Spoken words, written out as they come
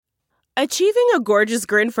Achieving a gorgeous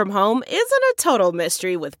grin from home isn't a total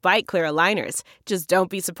mystery with Byte Clear aligners. Just don't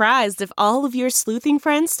be surprised if all of your sleuthing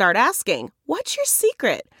friends start asking, "What's your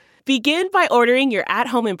secret?" Begin by ordering your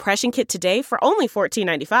at-home impression kit today for only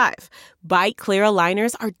 $14.95. Byte Clear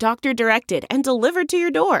aligners are doctor-directed and delivered to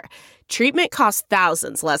your door. Treatment costs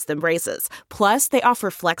thousands less than braces. Plus, they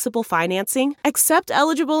offer flexible financing, accept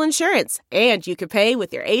eligible insurance, and you can pay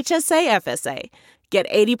with your HSA FSA. Get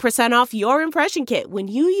 80% off your impression kit when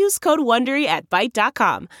you use code WONDERY at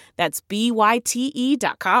Byte.com. That's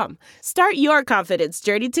BYTE.com. Start your confidence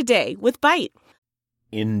journey today with Byte.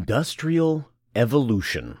 Industrial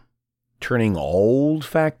evolution, turning old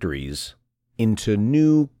factories into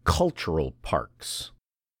new cultural parks.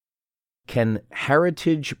 Can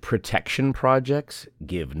heritage protection projects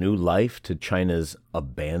give new life to China's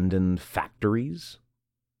abandoned factories?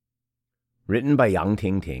 Written by Yang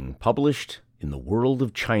Tingting, published in the World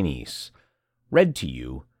of Chinese, read to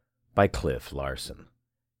you by Cliff Larson.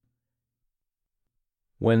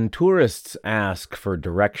 When tourists ask for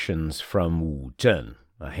directions from Wu Zhen,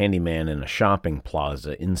 a handyman in a shopping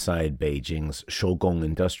plaza inside Beijing's Shougong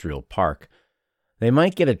Industrial Park, they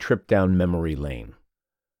might get a trip down memory lane.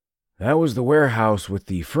 "That was the warehouse with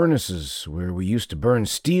the furnaces where we used to burn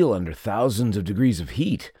steel under thousands of degrees of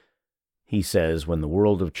heat," he says when the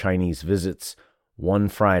World of Chinese visits one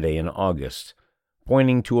Friday in August,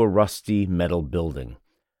 pointing to a rusty metal building.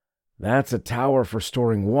 "That's a tower for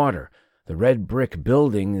storing water. The red brick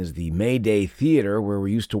building is the Mayday Theater where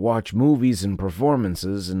we used to watch movies and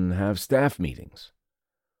performances and have staff meetings."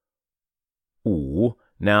 Wu,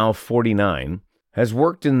 now 49, has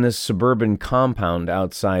worked in this suburban compound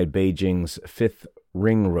outside Beijing's 5th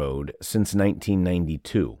Ring Road since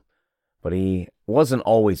 1992, but he wasn't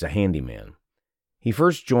always a handyman. He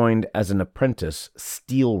first joined as an apprentice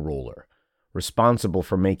steel roller, responsible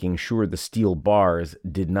for making sure the steel bars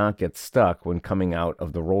did not get stuck when coming out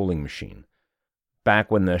of the rolling machine.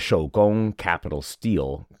 Back when the Shougong Capital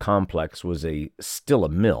Steel complex was still a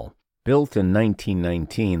mill, built in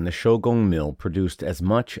 1919, the Shougong Mill produced as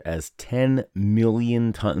much as 10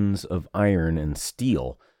 million tons of iron and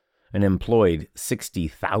steel and employed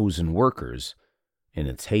 60,000 workers in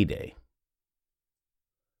its heyday.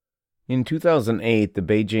 In 2008, the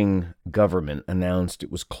Beijing government announced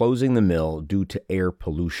it was closing the mill due to air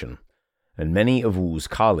pollution, and many of Wu's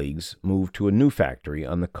colleagues moved to a new factory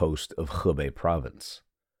on the coast of Hebei province.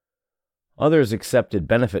 Others accepted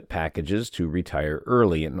benefit packages to retire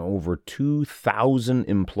early, and over 2,000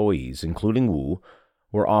 employees, including Wu,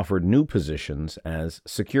 were offered new positions as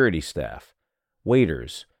security staff,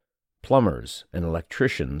 waiters, plumbers, and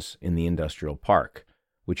electricians in the industrial park,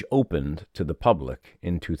 which opened to the public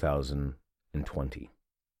in 2020.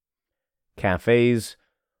 Cafes,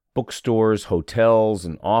 bookstores, hotels,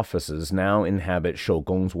 and offices now inhabit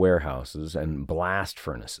Shougong's warehouses and blast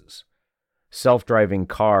furnaces. Self-driving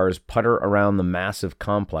cars putter around the massive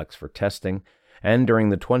complex for testing, and during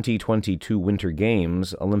the 2022 Winter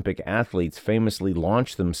Games, Olympic athletes famously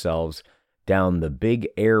launched themselves down the big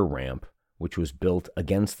air ramp, which was built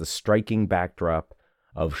against the striking backdrop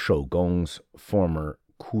of Shougong's former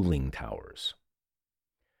cooling towers.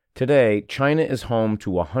 Today, China is home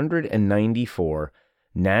to 194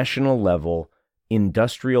 national-level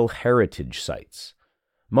industrial heritage sites.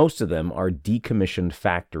 Most of them are decommissioned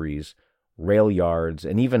factories, rail yards,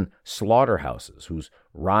 and even slaughterhouses whose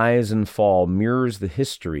rise and fall mirrors the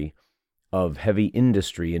history of heavy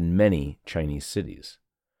industry in many Chinese cities.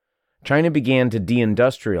 China began to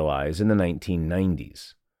deindustrialize in the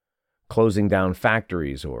 1990s, closing down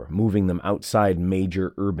factories or moving them outside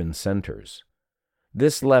major urban centers.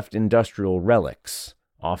 This left industrial relics,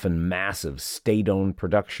 often massive state-owned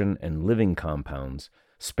production and living compounds,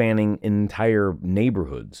 spanning entire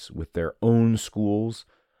neighborhoods with their own schools,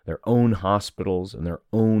 their own hospitals, and their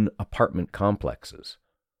own apartment complexes,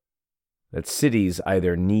 that cities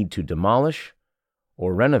either need to demolish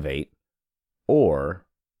or renovate or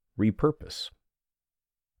repurpose.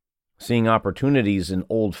 Seeing opportunities in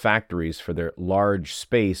old factories for their large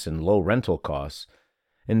space and low rental costs,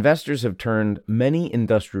 investors have turned many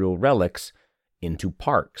industrial relics into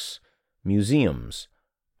parks, museums,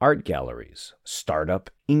 art galleries, startup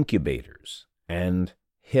incubators, and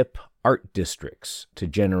hip art districts to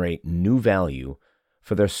generate new value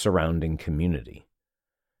for their surrounding community.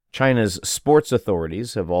 China's sports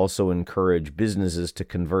authorities have also encouraged businesses to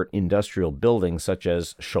convert industrial buildings such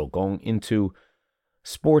as Shougong into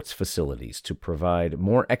sports facilities to provide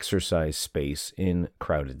more exercise space in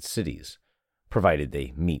crowded cities, provided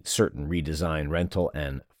they meet certain redesign, rental,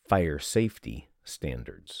 and fire safety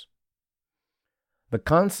standards. The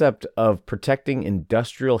concept of protecting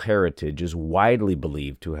industrial heritage is widely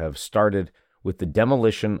believed to have started with the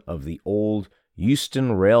demolition of the old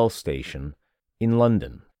Euston Rail Station in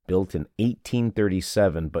London, built in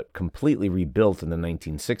 1837 but completely rebuilt in the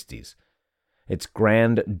 1960s. Its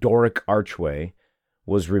grand Doric archway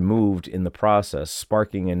was removed in the process,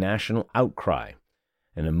 sparking a national outcry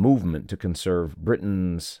and a movement to conserve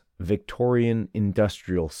Britain's Victorian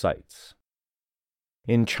industrial sites.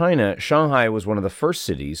 In China, Shanghai was one of the first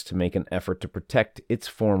cities to make an effort to protect its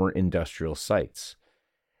former industrial sites.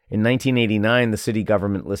 In 1989, the city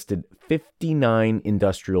government listed 59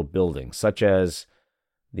 industrial buildings, such as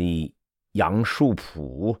the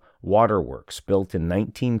Yangshupu Waterworks, built in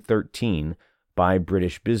 1913 by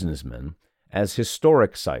British businessmen, as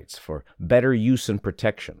historic sites for better use and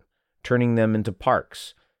protection, turning them into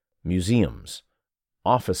parks, museums,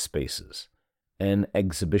 office spaces, and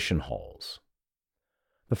exhibition halls.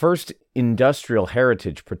 The first industrial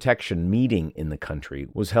heritage protection meeting in the country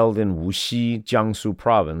was held in Wuxi, Jiangsu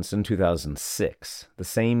Province in 2006. The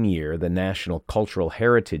same year, the National Cultural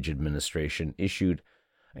Heritage Administration issued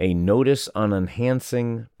a Notice on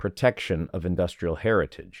Enhancing Protection of Industrial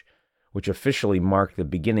Heritage, which officially marked the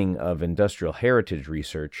beginning of industrial heritage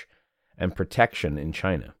research and protection in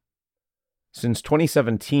China. Since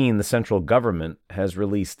 2017, the central government has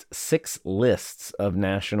released 6 lists of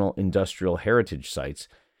national industrial heritage sites,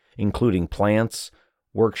 including plants,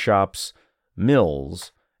 workshops,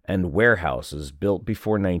 mills, and warehouses built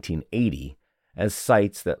before 1980 as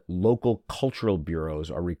sites that local cultural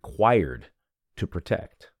bureaus are required to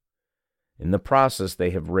protect. In the process, they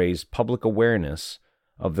have raised public awareness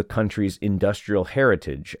of the country's industrial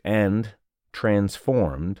heritage and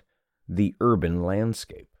transformed the urban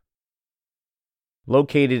landscape.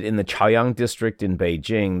 Located in the Chaoyang District in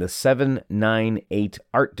Beijing, the 798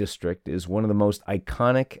 Art District is one of the most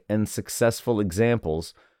iconic and successful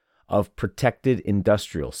examples of protected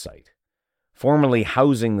industrial site. Formerly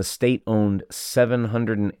housing the state-owned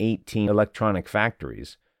 718 electronic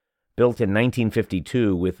factories, built in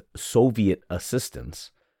 1952 with Soviet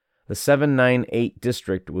assistance, the 798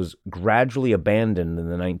 district was gradually abandoned in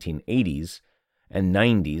the 1980s and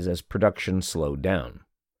 90s as production slowed down.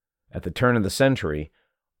 At the turn of the century,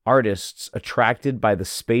 artists attracted by the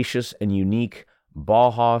spacious and unique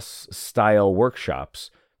Bauhaus-style workshops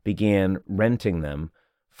began renting them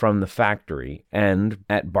from the factory and,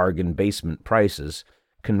 at bargain basement prices,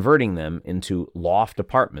 converting them into loft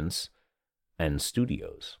apartments and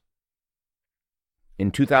studios. In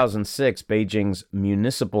 2006, Beijing's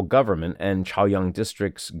municipal government and Chaoyang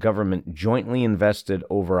District's government jointly invested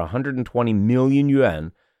over 120 million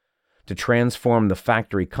yuan to transform the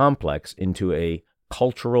factory complex into a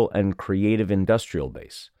cultural and creative industrial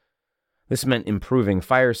base. This meant improving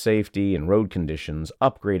fire safety and road conditions,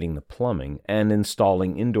 upgrading the plumbing, and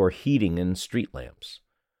installing indoor heating and street lamps.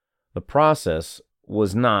 The process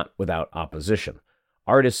was not without opposition.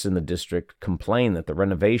 Artists in the district complained that the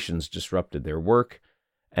renovations disrupted their work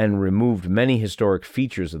and removed many historic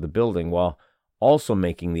features of the building while also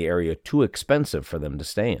making the area too expensive for them to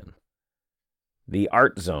stay in. The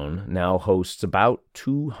Art Zone now hosts about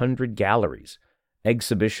 200 galleries,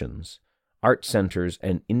 exhibitions, art centers,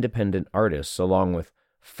 and independent artists, along with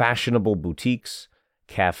fashionable boutiques,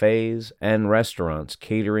 cafes, and restaurants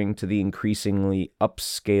catering to the increasingly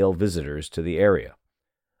upscale visitors to the area.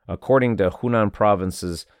 According to Hunan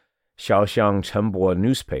Province's Xiaoxiang Chenbo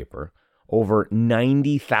newspaper, over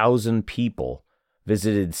 90,000 people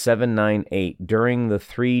visited 798 during the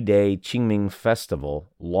 3-day Qingming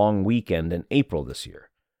Festival long weekend in April this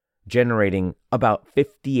year, generating about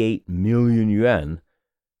 58 million yuan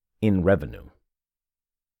in revenue.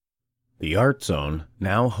 The Art Zone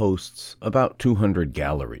now hosts about 200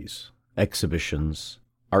 galleries, exhibitions,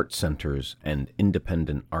 art centers, and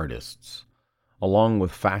independent artists, along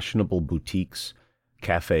with fashionable boutiques,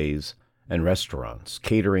 cafes, and restaurants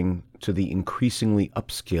catering to the increasingly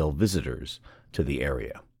upscale visitors to the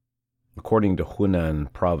area. According to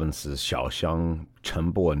Hunan Province's Xiaoxiang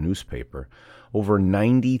Chenbo newspaper, over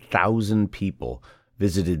 90,000 people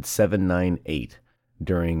visited 798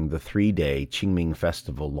 during the 3-day Qingming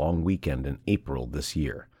Festival long weekend in April this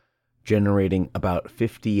year, generating about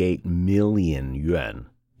 58 million yuan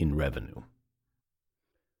in revenue.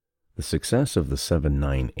 The success of the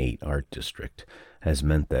 798 Art District has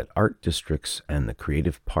meant that art districts and the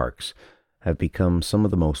creative parks have become some of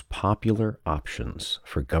the most popular options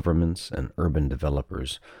for governments and urban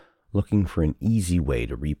developers looking for an easy way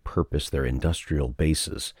to repurpose their industrial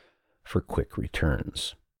bases for quick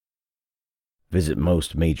returns. Visit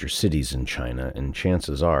most major cities in China, and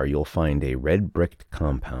chances are you'll find a red-bricked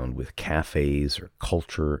compound with cafes or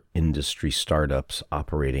culture industry startups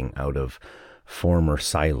operating out of former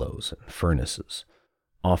silos and furnaces,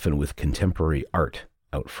 often with contemporary art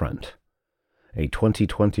out front. A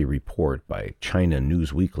 2020 report by China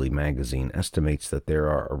News Weekly magazine estimates that there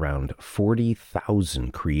are around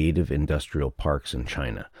 40,000 creative industrial parks in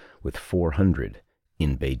China, with 400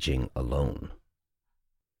 in Beijing alone.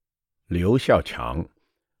 Liu Xiaoqiang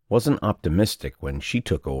wasn't optimistic when she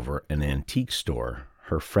took over an antique store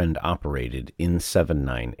her friend operated in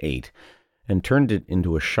 798 and turned it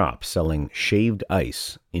into a shop selling shaved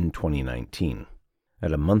ice in 2019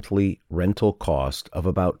 at a monthly rental cost of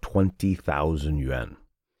about 20,000 yuan.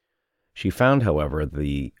 She found, however,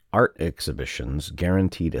 the art exhibitions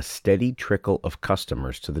guaranteed a steady trickle of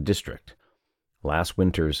customers to the district. Last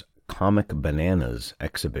winter's Comic Bananas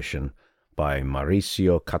exhibition by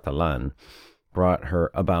Mauricio Catalan brought her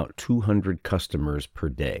about 200 customers per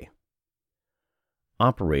day.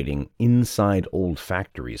 Operating inside old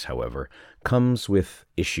factories, however, comes with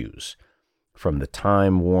issues from the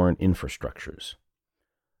time-worn infrastructures.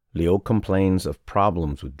 Liu complains of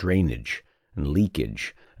problems with drainage and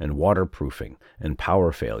leakage and waterproofing and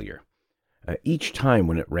power failure. Each time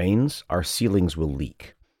when it rains, our ceilings will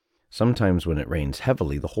leak. Sometimes when it rains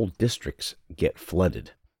heavily, the whole districts get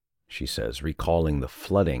flooded, she says, recalling the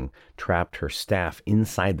flooding trapped her staff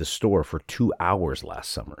inside the store for 2 hours last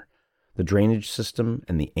summer. The drainage system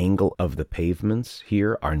and the angle of the pavements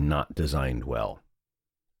here are not designed well.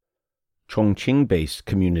 Chongqing-based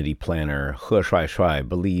community planner He Shuaishuai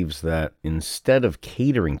believes that instead of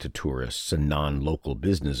catering to tourists and non-local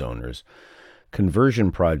business owners,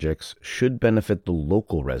 conversion projects should benefit the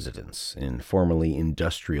local residents in formerly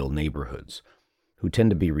industrial neighborhoods, who tend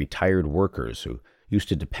to be retired workers who used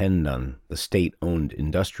to depend on the state-owned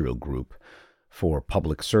industrial group for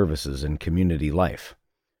public services and community life.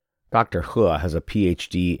 Dr. He has a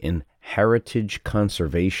PhD in heritage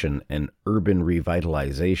conservation and urban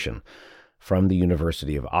revitalization from the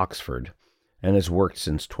University of Oxford and has worked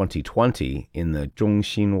since 2020 in the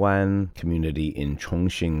Zhongxinwan community in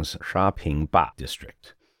Chongqing's Shapingba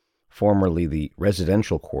district, formerly the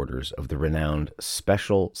residential quarters of the renowned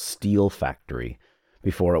Special Steel Factory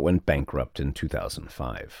before it went bankrupt in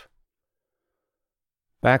 2005.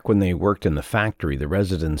 Back when they worked in the factory, the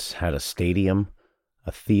residents had a stadium,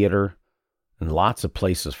 a theater, and lots of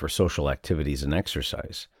places for social activities and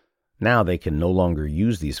exercise. Now they can no longer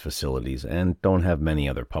use these facilities and don't have many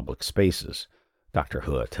other public spaces, Dr.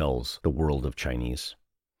 He tells the World of Chinese.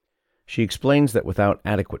 She explains that without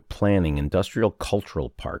adequate planning, industrial cultural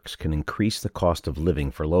parks can increase the cost of living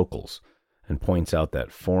for locals, and points out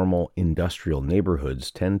that formal industrial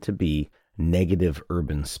neighborhoods tend to be negative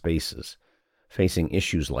urban spaces, facing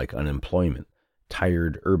issues like unemployment,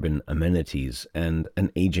 tired urban amenities, and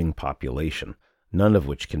an aging population, none of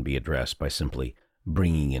which can be addressed by simply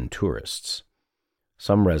bringing in tourists.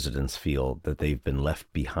 Some residents feel that they've been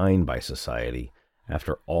left behind by society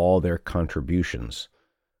after all their contributions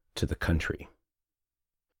to the country.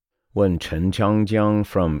 When Chen Jiangjiang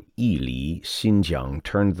from Yili, Xinjiang,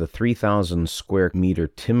 turned the 3,000 square meter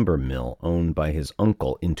timber mill owned by his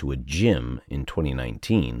uncle into a gym in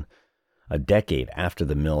 2019, a decade after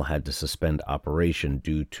the mill had to suspend operation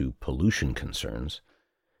due to pollution concerns,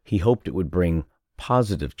 he hoped it would bring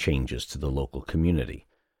positive changes to the local community.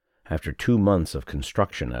 After 2 months of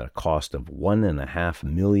construction at a cost of 1.5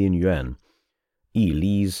 million yuan,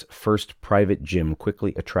 Yili's first private gym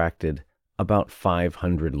quickly attracted about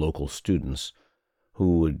 500 local students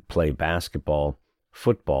who would play basketball,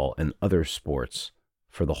 football, and other sports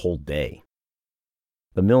for the whole day.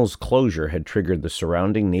 The mill's closure had triggered the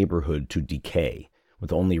surrounding neighborhood to decay,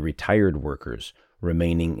 with only retired workers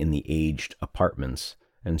remaining in the aged apartments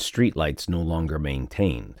and streetlights no longer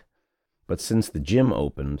maintained. But since the gym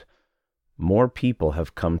opened, more people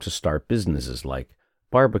have come to start businesses like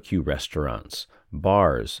barbecue restaurants,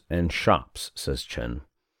 bars, and shops, says Chen.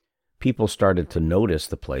 People started to notice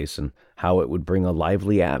the place and how it would bring a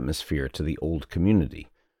lively atmosphere to the old community.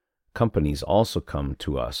 Companies also come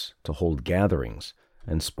to us to hold gatherings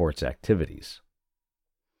and sports activities.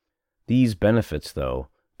 These benefits, though,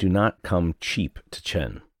 do not come cheap to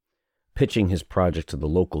Chen. Pitching his project to the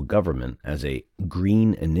local government as a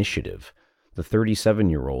green initiative, the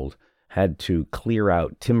 37-year-old had to clear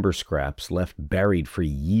out timber scraps left buried for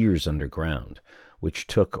years underground, which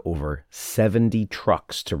took over 70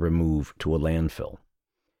 trucks to remove to a landfill.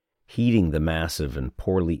 Heating the massive and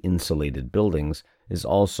poorly insulated buildings is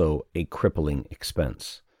also a crippling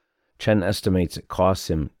expense. Chen estimates it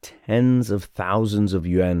costs him tens of thousands of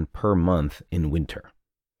yuan per month in winter.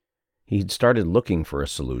 He'd started looking for a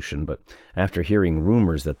solution, but after hearing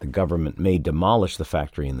rumors that the government may demolish the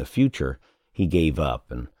factory in the future, he gave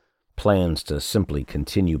up and plans to simply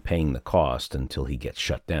continue paying the cost until he gets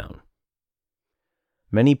shut down.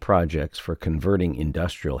 Many projects for converting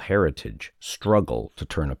industrial heritage struggle to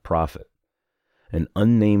turn a profit. An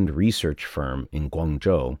unnamed research firm in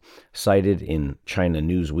Guangzhou, cited in China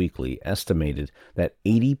News Weekly, estimated that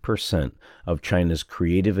 80% of China's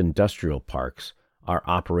creative industrial parks are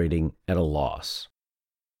operating at a loss.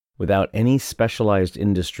 Without any specialized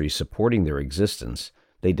industry supporting their existence,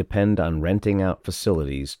 they depend on renting out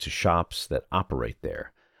facilities to shops that operate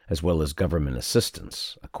there, as well as government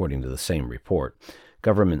assistance, according to the same report.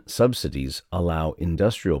 Government subsidies allow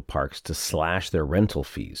industrial parks to slash their rental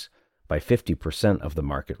fees by 50% of the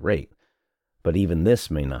market rate, but even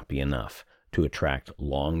this may not be enough to attract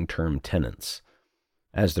long-term tenants.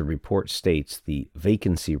 As the report states, the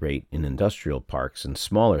vacancy rate in industrial parks in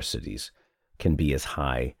smaller cities can be as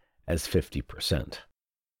high as 50%.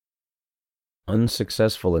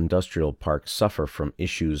 Unsuccessful industrial parks suffer from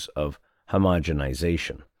issues of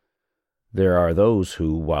homogenization. There are those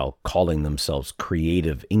who, while calling themselves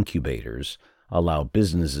creative incubators, allow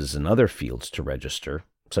businesses in other fields to register,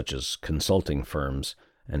 such as consulting firms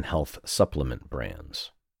and health supplement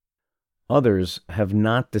brands. Others have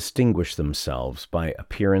not distinguished themselves by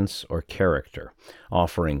appearance or character,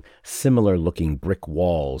 offering similar-looking brick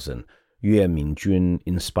walls and Yue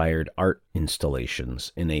Minjun-inspired art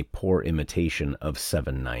installations in a poor imitation of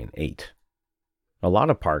 798. A lot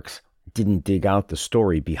of parks didn't dig out the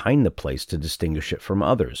story behind the place to distinguish it from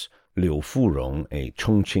others. Liu Furong, a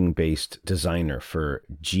Chongqing-based designer for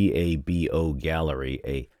GABO Gallery,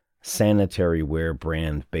 a sanitary ware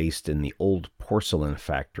brand based in the old porcelain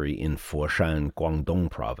factory in Foshan, Guangdong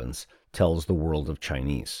province, tells the World of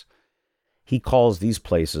Chinese. He calls these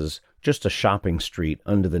places just a shopping street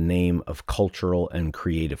under the name of Cultural and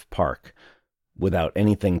Creative Park, without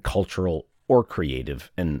anything cultural or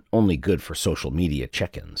creative and only good for social media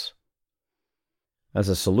check-ins. As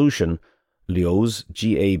a solution, Liu's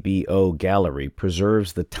GABO Gallery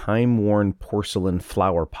preserves the time-worn porcelain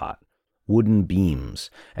flower pot, wooden beams,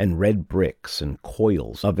 and red bricks and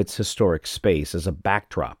coils of its historic space as a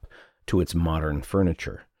backdrop to its modern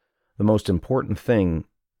furniture. The most important thing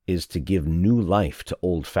is to give new life to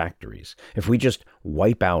old factories. If we just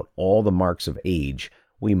wipe out all the marks of age,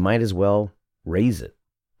 we might as well raise it,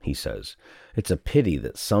 he says. It's a pity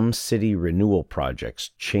that some city renewal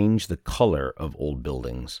projects change the color of old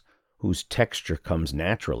buildings, whose texture comes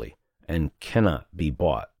naturally and cannot be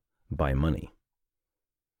bought by money.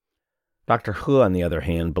 Dr. He, on the other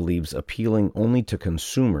hand, believes appealing only to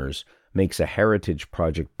consumers makes a heritage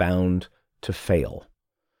project bound to fail.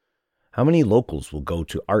 How many locals will go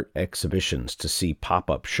to art exhibitions to see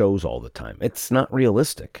pop-up shows all the time? It's not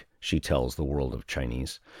realistic, she tells the World of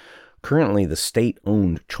Chinese. Currently, the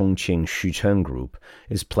state-owned Chongqing Xuchen Group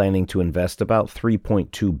is planning to invest about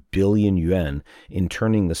 3.2 billion yuan in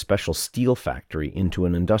turning the special steel factory into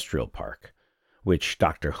an industrial park, which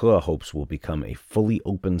Dr. He hopes will become a fully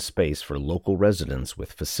open space for local residents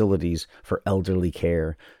with facilities for elderly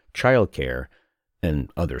care, childcare,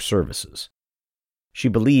 and other services. She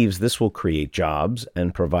believes this will create jobs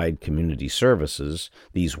and provide community services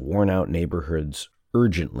these worn-out neighborhoods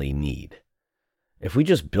urgently need. If we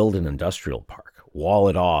just build an industrial park, wall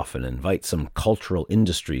it off, and invite some cultural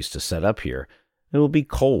industries to set up here, it will be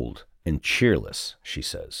cold and cheerless, she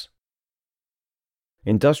says.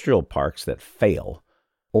 Industrial parks that fail,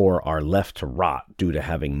 or are left to rot due to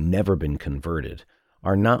having never been converted,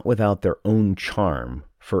 are not without their own charm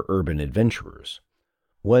for urban adventurers.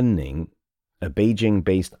 Wen Ning, a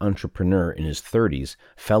Beijing-based entrepreneur in his 30s,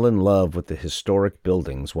 fell in love with the historic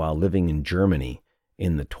buildings while living in Germany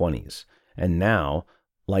in the 20s, and now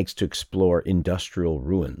likes to explore industrial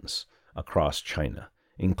ruins across China,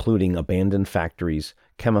 including abandoned factories,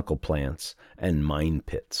 chemical plants, and mine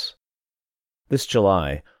pits. This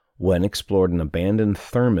July, Wen explored an abandoned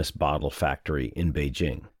thermos bottle factory in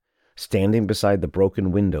Beijing. Standing beside the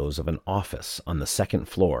broken windows of an office on the second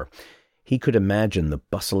floor, he could imagine the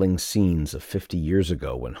bustling scenes of 50 years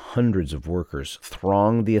ago when hundreds of workers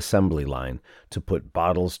thronged the assembly line to put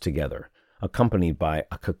bottles together, accompanied by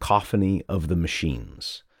a cacophony of the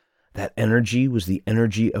machines. That energy was the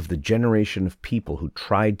energy of the generation of people who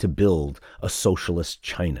tried to build a socialist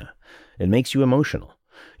China. It makes you emotional.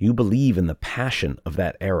 You believe in the passion of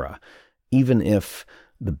that era, even if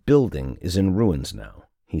the building is in ruins now,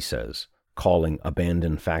 he says, calling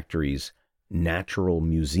abandoned factories natural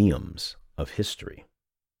museums of history.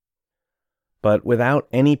 But without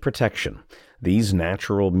any protection, these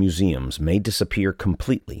natural museums may disappear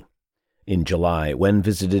completely, In July, Wen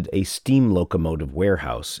visited a steam locomotive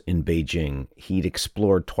warehouse in Beijing he'd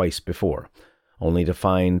explored twice before, only to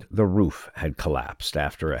find the roof had collapsed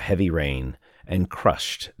after a heavy rain and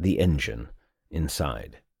crushed the engine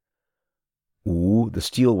inside. Wu, the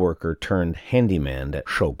steelworker turned handyman at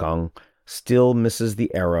Shougang, still misses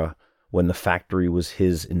the era when the factory was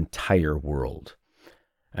his entire world.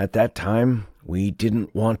 At that time, we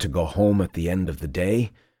didn't want to go home at the end of the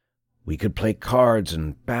day. We could play cards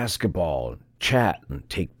and basketball, chat and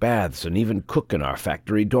take baths and even cook in our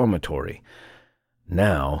factory dormitory.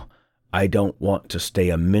 Now, I don't want to stay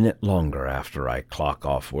a minute longer after I clock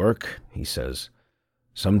off work, he says.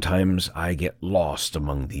 Sometimes I get lost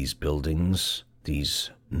among these buildings, these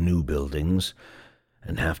new buildings,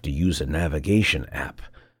 and have to use a navigation app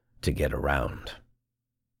to get around.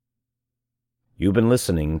 You've been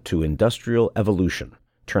listening to Industrial Evolution,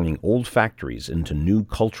 turning old factories into new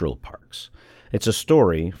cultural parks. It's a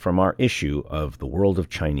story from our issue of The World of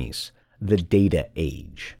Chinese, The Data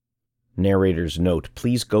Age. Narrator's note,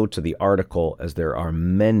 please go to the article as there are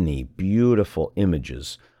many beautiful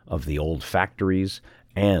images of the old factories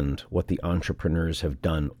and what the entrepreneurs have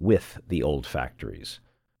done with the old factories.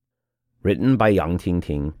 Written by Yang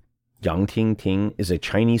Tingting. Yang Tingting is a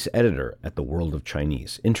Chinese editor at The World of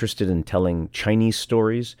Chinese. Interested in telling Chinese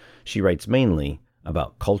stories, she writes mainly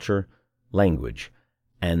about culture, language,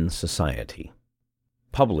 and society.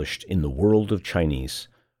 Published in The World of Chinese,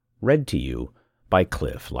 read to you by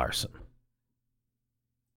Cliff Larson.